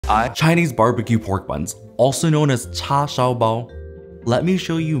Chinese BBQ Pork Buns, also known as Char Siu Bao. Let me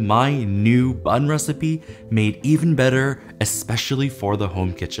show you my new bun recipe made even better, especially for the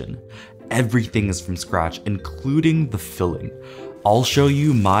home kitchen. Everything is from scratch, including the filling. I'll show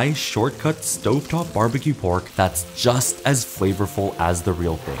you my shortcut stovetop barbecue pork that's just as flavorful as the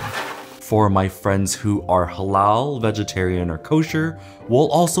real thing. For my friends who are halal, vegetarian, or kosher,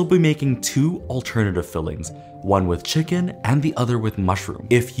 we'll also be making two alternative fillings, one with chicken and the other with mushroom.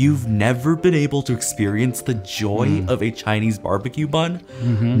 If you've never been able to experience the joy of a Chinese barbecue bun,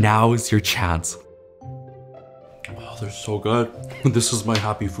 now is your chance. Oh, they're so good. This is my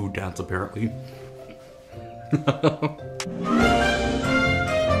happy food dance, apparently.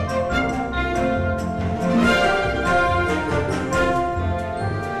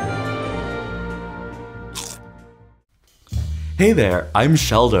 Hey there, I'm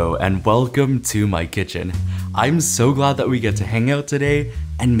Sheldo and welcome to my kitchen. I'm so glad that we get to hang out today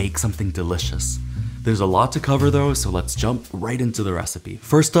and make something delicious. There's a lot to cover though, so let's jump right into the recipe.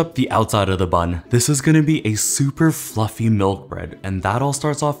 First up, the outside of the bun. This is gonna be a super fluffy milk bread, and that all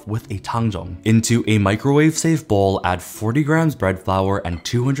starts off with a tangjong. Into a microwave safe bowl, add 40 grams bread flour and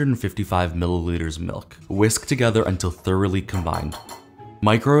 255 milliliters milk. Whisk together until thoroughly combined.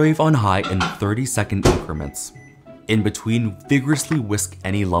 Microwave on high in 30-second increments. In between, vigorously whisk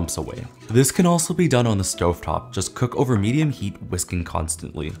any lumps away. This can also be done on the stovetop, just cook over medium heat, whisking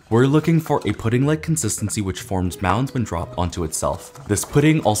constantly. We're looking for a pudding-like consistency which forms mounds when dropped onto itself. This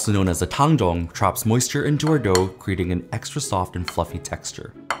pudding, also known as a tangjong, traps moisture into our dough, creating an extra soft and fluffy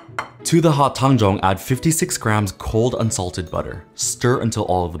texture. To the hot tangjong, add 56 grams cold unsalted butter. Stir until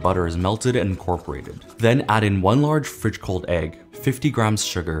all of the butter is melted and incorporated. Then add in 1 large fridge-cold egg, 50 grams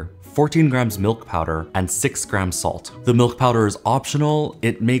sugar, 14 grams milk powder, and 6 grams salt. The milk powder is optional.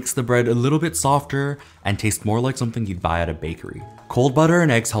 It makes the bread a little bit softer and taste more like something you'd buy at a bakery. Cold butter and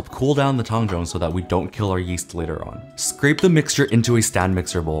eggs help cool down the tangjong so that we don't kill our yeast later on. Scrape the mixture into a stand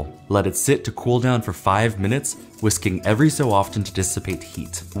mixer bowl. Let it sit to cool down for 5 minutes, whisking every so often to dissipate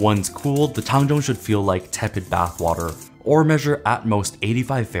heat. Once cooled, the tangjong should feel like tepid bath water, or measure at most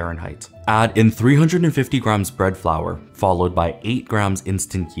 85 Fahrenheit. Add in 350 grams bread flour, followed by 8 grams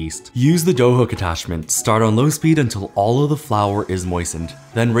instant yeast. Use the dough hook attachment. Start on low speed until all of the flour is moistened.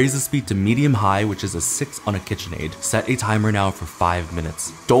 Then raise the speed to medium-high, which is a 6 on a KitchenAid. Set a timer now for 5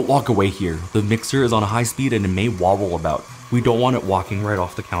 minutes. Don't walk away here. The mixer is on high speed and it may wobble about. We don't want it walking right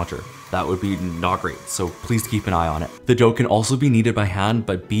off the counter. That would be not great, so please keep an eye on it. The dough can also be kneaded by hand,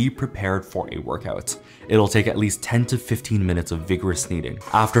 but be prepared for a workout. It'll take at least 10 to 15 minutes of vigorous kneading.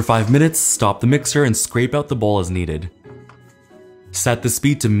 After 5 minutes, stop the mixer and scrape out the bowl as needed. Set the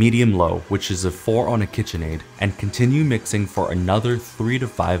speed to medium-low, which is a 4 on a KitchenAid, and continue mixing for another 3 to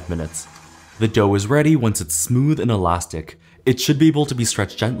 5 minutes. The dough is ready once it's smooth and elastic. It should be able to be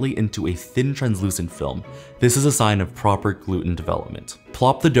stretched gently into a thin translucent film. This is a sign of proper gluten development.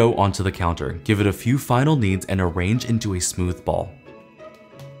 Plop the dough onto the counter, give it a few final kneads, and arrange into a smooth ball.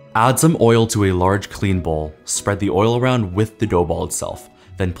 Add some oil to a large clean bowl. Spread the oil around with the dough ball itself.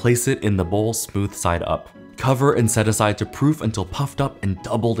 Then place it in the bowl smooth side up. Cover and set aside to proof until puffed up and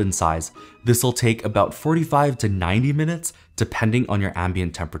doubled in size. This will take about 45 to 90 minutes depending on your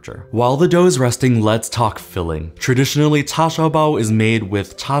ambient temperature. While the dough is resting, let's talk filling. Traditionally, char siu bao is made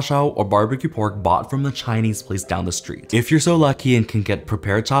with char siu or barbecue pork bought from the Chinese place down the street. If you're so lucky and can get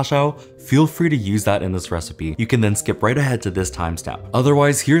prepared char siu, feel free to use that in this recipe. You can then skip right ahead to this timestamp.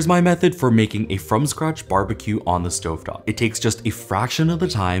 Otherwise, here's my method for making a from-scratch barbecue on the stovetop. It takes just a fraction of the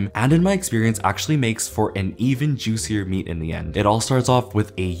time, and in my experience actually makes for an even juicier meat in the end. It all starts off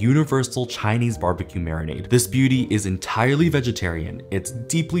with a universal Chinese barbecue marinade. This beauty is entirely vegetarian. It's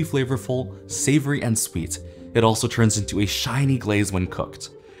deeply flavorful, savory, and sweet. It also turns into a shiny glaze when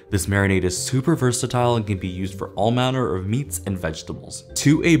cooked. This marinade is super versatile and can be used for all manner of meats and vegetables.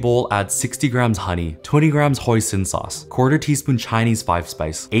 To a bowl, add 60 grams honey, 20 grams hoisin sauce, 1/4 teaspoon Chinese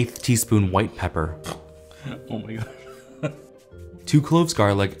 5-spice, 1/8 teaspoon white pepper. Oh my god. 2 cloves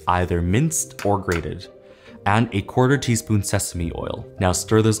garlic, either minced or grated, and a 1/4 teaspoon sesame oil. Now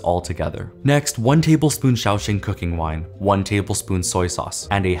stir this all together. Next, 1 tablespoon Shaoxing cooking wine, 1 tablespoon soy sauce,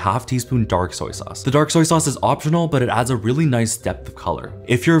 and a 1/2 teaspoon dark soy sauce. The dark soy sauce is optional, but it adds a really nice depth of color.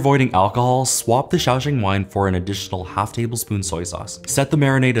 If you're avoiding alcohol, swap the Shaoxing wine for an additional 1/2 tablespoon soy sauce. Set the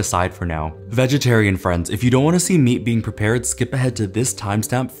marinade aside for now. Vegetarian friends, if you don't want to see meat being prepared, skip ahead to this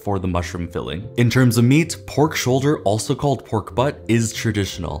timestamp for the mushroom filling. In terms of meat, pork shoulder, also called pork butt, is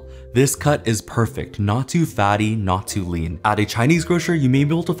traditional. This cut is perfect, not too fatty, not too lean. At a Chinese grocer, you may be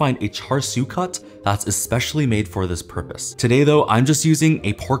able to find a char siu cut that's especially made for this purpose. Today though, I'm just using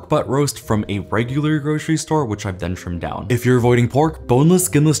a pork butt roast from a regular grocery store, which I've then trimmed down. If you're avoiding pork, boneless,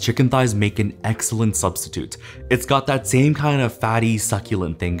 skinless chicken thighs make an excellent substitute. It's got that same kind of fatty,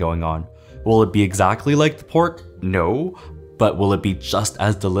 succulent thing going on. Will it be exactly like the pork? No. But will it be just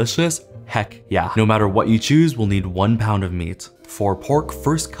as delicious? Heck yeah. No matter what you choose, we'll need 1 pound of meat. For pork,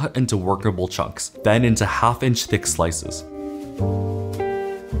 first cut into workable chunks, then into 1/2 inch thick slices.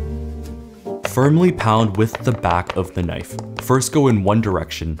 Firmly pound with the back of the knife. First go in one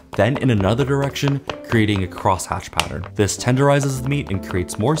direction, then in another direction, creating a crosshatch pattern. This tenderizes the meat and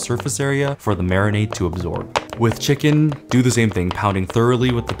creates more surface area for the marinade to absorb. With chicken, do the same thing, pounding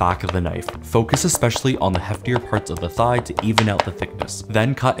thoroughly with the back of the knife. Focus especially on the heftier parts of the thigh to even out the thickness,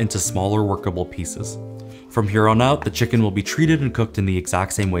 then cut into smaller workable pieces. From here on out, the chicken will be treated and cooked in the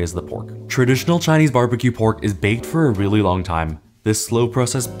exact same way as the pork. Traditional Chinese barbecue pork is baked for a really long time. This slow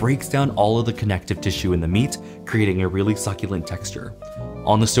process breaks down all of the connective tissue in the meat, creating a really succulent texture.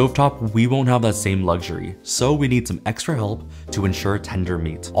 On the stovetop, we won't have that same luxury, so we need some extra help to ensure tender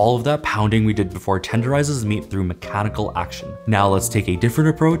meat. All of that pounding we did before tenderizes meat through mechanical action. Now let's take a different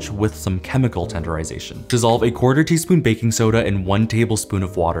approach with some chemical tenderization. Dissolve a 1/4 teaspoon baking soda in 1 tablespoon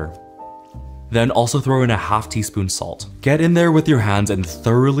of water. Then also throw in a 1/2 teaspoon salt. Get in there with your hands and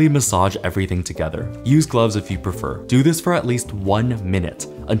thoroughly massage everything together. Use gloves if you prefer. Do this for at least 1 minute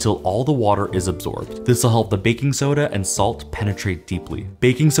until all the water is absorbed. This will help the baking soda and salt penetrate deeply.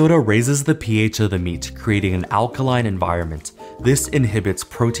 Baking soda raises the pH of the meat, creating an alkaline environment. This inhibits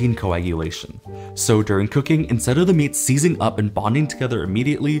protein coagulation. So during cooking, instead of the meat seizing up and bonding together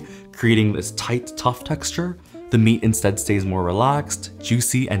immediately, creating this tight, tough texture, the meat instead stays more relaxed,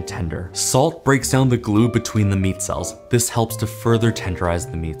 juicy, and tender. Salt breaks down the glue between the meat cells. This helps to further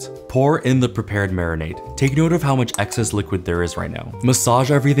tenderize the meat. Pour in the prepared marinade. Take note of how much excess liquid there is right now. Massage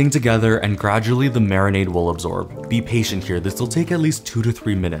everything together and gradually the marinade will absorb. Be patient here, this will take at least 2 to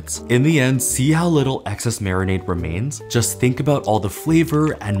 3 minutes. In the end, see how little excess marinade remains? Just think about all the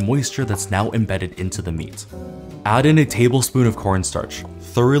flavor and moisture that's now embedded into the meat. Add in a tablespoon of cornstarch.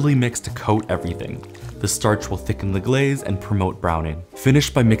 Thoroughly mix to coat everything. The starch will thicken the glaze and promote browning. Finish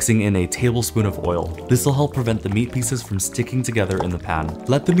by mixing in a tablespoon of oil. This will help prevent the meat pieces from sticking together in the pan.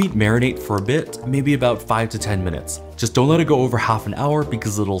 Let the meat marinate for a bit, maybe about 5 to 10 minutes. Just don't let it go over half an hour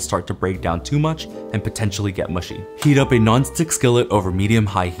because it'll start to break down too much and potentially get mushy. Heat up a non-stick skillet over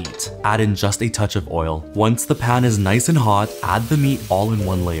medium-high heat. Add in just a touch of oil. Once the pan is nice and hot, add the meat all in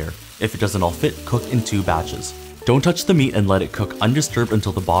one layer. If it doesn't all fit, cook in 2 batches. Don't touch the meat and let it cook undisturbed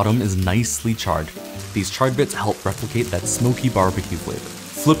until the bottom is nicely charred. These charred bits help replicate that smoky barbecue flavor.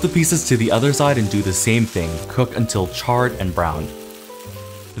 Flip the pieces to the other side and do the same thing. Cook until charred and browned.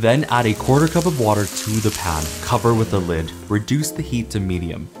 Then add a 1/4 cup of water to the pan. Cover with the lid. Reduce the heat to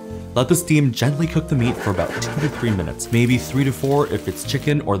medium. Let the steam gently cook the meat for about 2 to 3 minutes, maybe 3 to 4 if it's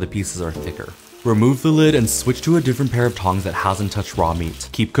chicken or the pieces are thicker. Remove the lid and switch to a different pair of tongs that hasn't touched raw meat.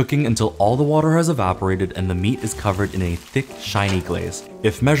 Keep cooking until all the water has evaporated and the meat is covered in a thick, shiny glaze.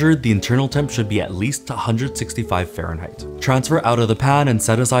 If measured, the internal temp should be at least 165 Fahrenheit. Transfer out of the pan and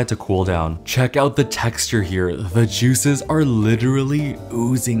set aside to cool down. Check out the texture here. The juices are literally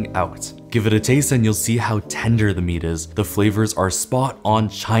oozing out. Give it a taste and you'll see how tender the meat is. The flavors are spot on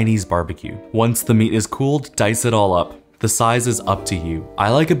Chinese barbecue. Once the meat is cooled, dice it all up. The size is up to you. I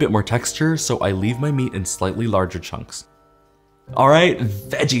like a bit more texture, so I leave my meat in slightly larger chunks. Alright,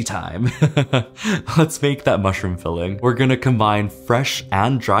 veggie time. Let's make that mushroom filling. We're gonna combine fresh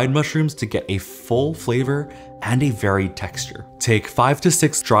and dried mushrooms to get a full flavor and a varied texture. Take 5 to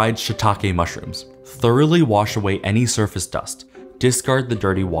 6 dried shiitake mushrooms. Thoroughly wash away any surface dust. Discard the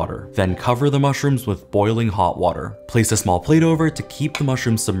dirty water. Then cover the mushrooms with boiling hot water. Place a small plate over to keep the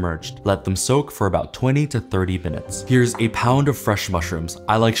mushrooms submerged. Let them soak for about 20 to 30 minutes. Here's a pound of fresh mushrooms.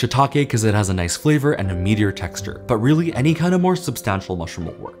 I like shiitake because it has a nice flavor and a meatier texture, but really any kind of more substantial mushroom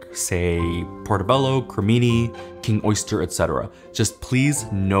will work. Say portobello, cremini, king oyster, etc. Just please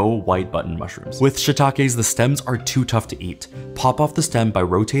no white button mushrooms. With shiitakes, the stems are too tough to eat. Pop off the stem by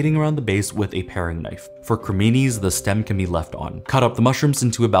rotating around the base with a paring knife. For creminis, the stem can be left on. Cut up the mushrooms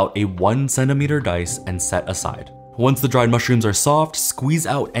into about a 1 centimeter dice and set aside. Once the dried mushrooms are soft, squeeze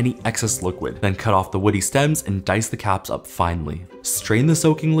out any excess liquid, then cut off the woody stems and dice the caps up finely. Strain the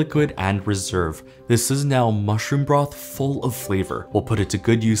soaking liquid and reserve. This is now mushroom broth full of flavor. We'll put it to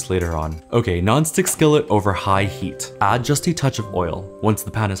good use later on. Okay, non-stick skillet over high heat. Add just a touch of oil. Once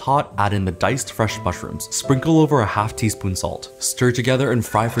the pan is hot, add in the diced fresh mushrooms. Sprinkle over a 1/2 teaspoon salt. Stir together and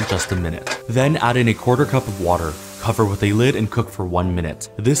fry for just a minute. Then add in a 1/4 cup of water. Cover with a lid and cook for 1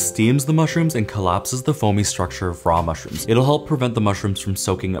 minute. This steams the mushrooms and collapses the foamy structure of raw mushrooms. It'll help prevent the mushrooms from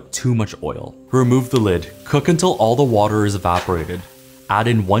soaking up too much oil. Remove the lid. Cook until all the water is evaporated. Add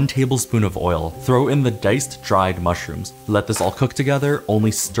in 1 tablespoon of oil. Throw in the diced dried mushrooms. Let this all cook together, only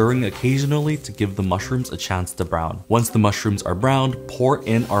stirring occasionally to give the mushrooms a chance to brown. Once the mushrooms are browned, pour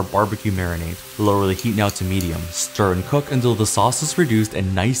in our barbecue marinade. Lower the heat now to medium. Stir and cook until the sauce is reduced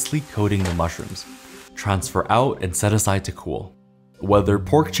and nicely coating the mushrooms. Transfer out and set aside to cool. Whether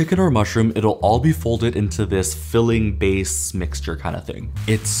pork, chicken, or mushroom, it'll all be folded into this filling base mixture kind of thing.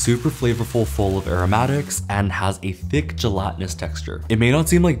 It's super flavorful, full of aromatics, and has a thick gelatinous texture. It may not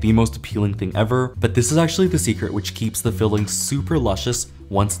seem like the most appealing thing ever, but this is actually the secret which keeps the filling super luscious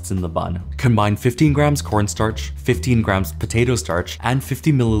once it's in the bun. Combine 15 grams cornstarch, 15 grams potato starch, and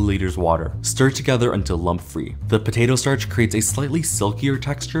 50 milliliters water. Stir together until lump-free. The potato starch creates a slightly silkier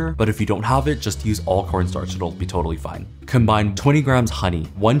texture, but if you don't have it, just use all cornstarch, it'll be totally fine. Combine 20 grams honey,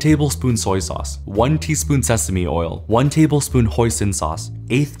 1 tablespoon soy sauce, 1 teaspoon sesame oil, 1 tablespoon hoisin sauce,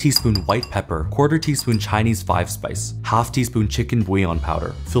 1/8 teaspoon white pepper, 1/4 teaspoon Chinese 5-spice, 1/2 teaspoon chicken bouillon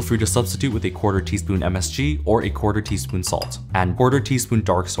powder. Feel free to substitute with a 1/4 teaspoon MSG or a 1/4 teaspoon salt, and 1/4 teaspoon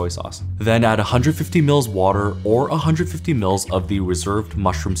dark soy sauce. Then add 150 ml water or 150 ml of the reserved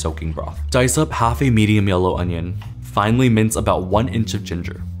mushroom soaking broth. Dice up half a medium yellow onion. Finally mince about 1 inch of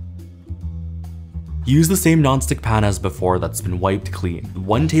ginger. Use the same nonstick pan as before that's been wiped clean.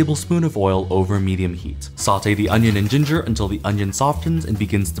 1 tablespoon of oil over medium heat. Saute the onion and ginger until the onion softens and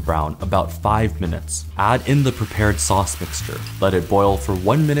begins to brown, about 5 minutes. Add in the prepared sauce mixture. Let it boil for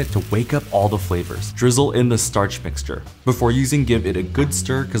 1 minute to wake up all the flavors. Drizzle in the starch mixture. Before using, give it a good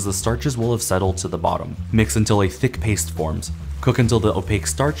stir because the starches will have settled to the bottom. Mix until a thick paste forms. Cook until the opaque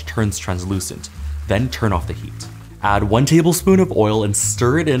starch turns translucent. Then turn off the heat. Add 1 tablespoon of oil and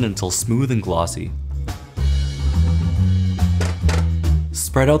stir it in until smooth and glossy.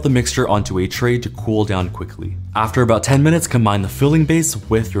 Spread out the mixture onto a tray to cool down quickly. After about 10 minutes, combine the filling base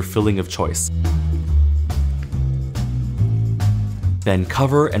with your filling of choice. Then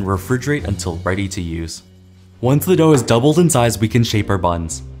cover and refrigerate until ready to use. Once the dough is doubled in size, we can shape our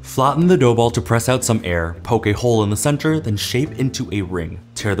buns. Flatten the dough ball to press out some air, poke a hole in the center, then shape into a ring.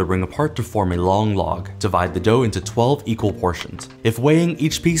 Tear the ring apart to form a long log. Divide the dough into 12 equal portions. If weighing,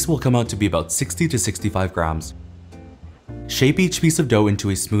 each piece will come out to be about 60 to 65 grams. Shape each piece of dough into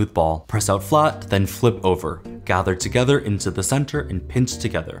a smooth ball. Press out flat, then flip over. Gather together into the center and pinch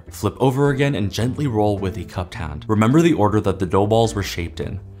together. Flip over again and gently roll with a cupped hand. Remember the order that the dough balls were shaped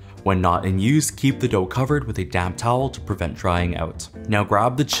in. When not in use, keep the dough covered with a damp towel to prevent drying out. Now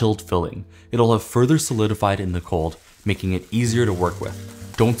grab the chilled filling. It'll have further solidified in the cold, making it easier to work with.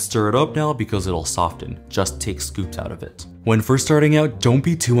 Don't stir it up now because it'll soften. Just take scoops out of it. When first starting out, don't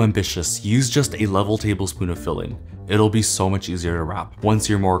be too ambitious. Use just a level tablespoon of filling. It'll be so much easier to wrap. Once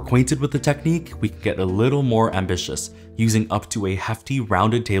you're more acquainted with the technique, we can get a little more ambitious, using up to a hefty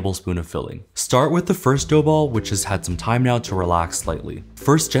rounded tablespoon of filling. Start with the first dough ball, which has had some time now to relax slightly.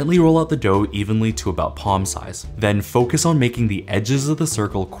 First, gently roll out the dough evenly to about palm size. Then focus on making the edges of the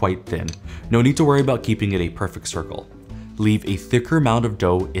circle quite thin. No need to worry about keeping it a perfect circle. Leave a thicker amount of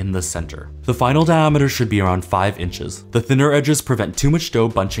dough in the center. The final diameter should be around 5 inches. The thinner edges prevent too much dough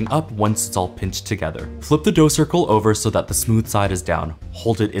bunching up once it's all pinched together. Flip the dough circle over so that the smooth side is down.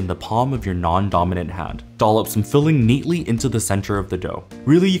 Hold it in the palm of your non-dominant hand. Dollop some filling neatly into the center of the dough.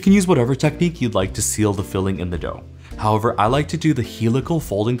 Really, you can use whatever technique you'd like to seal the filling in the dough. However, I like to do the helical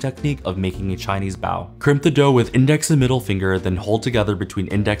folding technique of making a Chinese bao. Crimp the dough with index and middle finger, then hold together between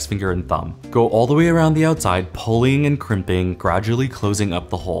index finger and thumb. Go all the way around the outside, pulling and crimping, gradually closing up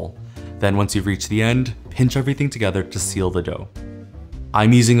the hole. Then once you've reached the end, pinch everything together to seal the dough.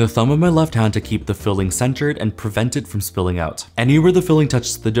 I'm using the thumb of my left hand to keep the filling centered and prevent it from spilling out. Anywhere the filling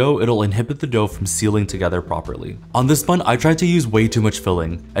touches the dough, it'll inhibit the dough from sealing together properly. On this bun, I tried to use way too much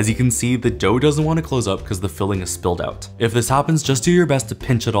filling. As you can see, the dough doesn't want to close up because the filling is spilled out. If this happens, just do your best to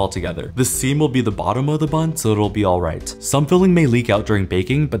pinch it all together. The seam will be the bottom of the bun, so it'll be alright. Some filling may leak out during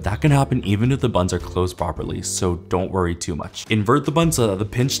baking, but that can happen even if the buns are closed properly, so don't worry too much. Invert the bun so that the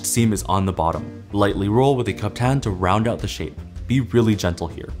pinched seam is on the bottom. Lightly roll with a cupped hand to round out the shape. Be really gentle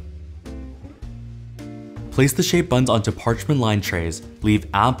here. Place the shaped buns onto parchment-lined trays. Leave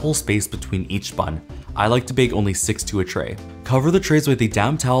ample space between each bun. I like to bake only 6 to a tray. Cover the trays with a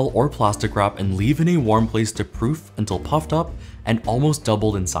damp towel or plastic wrap and leave in a warm place to proof until puffed up and almost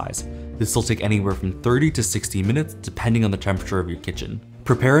doubled in size. This will take anywhere from 30 to 60 minutes depending on the temperature of your kitchen.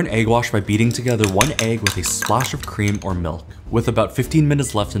 Prepare an egg wash by beating together 1 egg with a splash of cream or milk. With about 15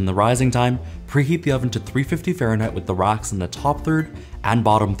 minutes left in the rising time, preheat the oven to 350 Fahrenheit with the racks in the top third and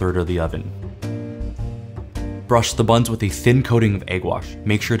bottom third of the oven. Brush the buns with a thin coating of egg wash.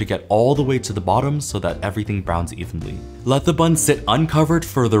 Make sure to get all the way to the bottom so that everything browns evenly. Let the buns sit uncovered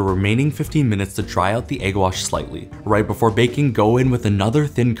for the remaining 15 minutes to dry out the egg wash slightly. Right before baking, go in with another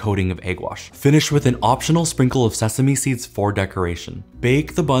thin coating of egg wash. Finish with an optional sprinkle of sesame seeds for decoration.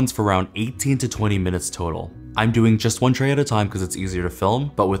 Bake the buns for around 18 to 20 minutes total. I'm doing just one tray at a time because it's easier to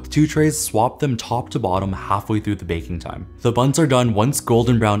film, but with 2 trays, swap them top to bottom halfway through the baking time. The buns are done once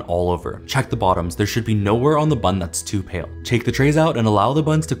golden brown all over. Check the bottoms, there should be nowhere on the bun that's too pale. Take the trays out and allow the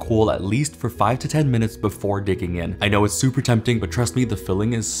buns to cool at least for 5 to 10 minutes before digging in. I know it's super tempting, but trust me, the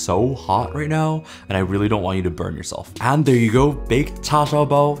filling is so hot right now, and I really don't want you to burn yourself. And there you go, baked Char Siu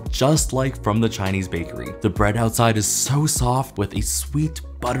Bao, just like from the Chinese bakery. The bread outside is so soft with a sweet,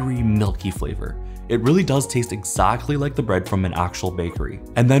 buttery, milky flavor. It really does taste exactly like the bread from an actual bakery.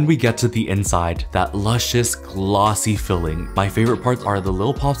 And then we get to the inside, that luscious, glossy filling. My favorite parts are the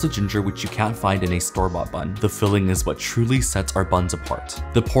little pops of ginger, which you can't find in a store-bought bun. The filling is what truly sets our buns apart.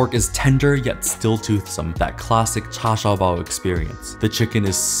 The pork is tender yet still toothsome, that classic Char Siu Bao experience. The chicken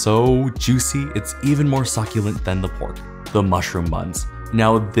is so juicy, it's even more succulent than the pork. The mushroom buns.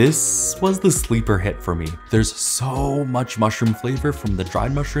 Now this was the sleeper hit for me. There's so much mushroom flavor from the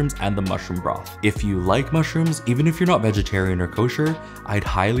dried mushrooms and the mushroom broth. If you like mushrooms, even if you're not vegetarian or kosher, I'd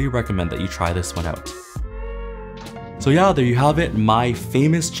highly recommend that you try this one out. So yeah, there you have it, my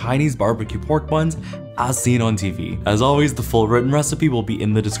famous Chinese barbecue pork buns as seen on TV. As always, the full written recipe will be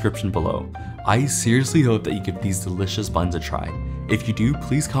in the description below. I seriously hope that you give these delicious buns a try. If you do,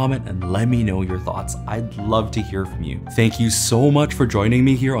 please comment and let me know your thoughts. I'd love to hear from you. Thank you so much for joining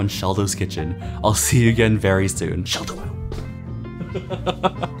me here on Sheldo's Kitchen. I'll see you again very soon. Sheldo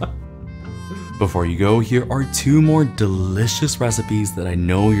out. Before you go, here are 2 more delicious recipes that I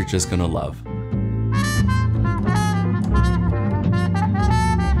know you're just gonna love.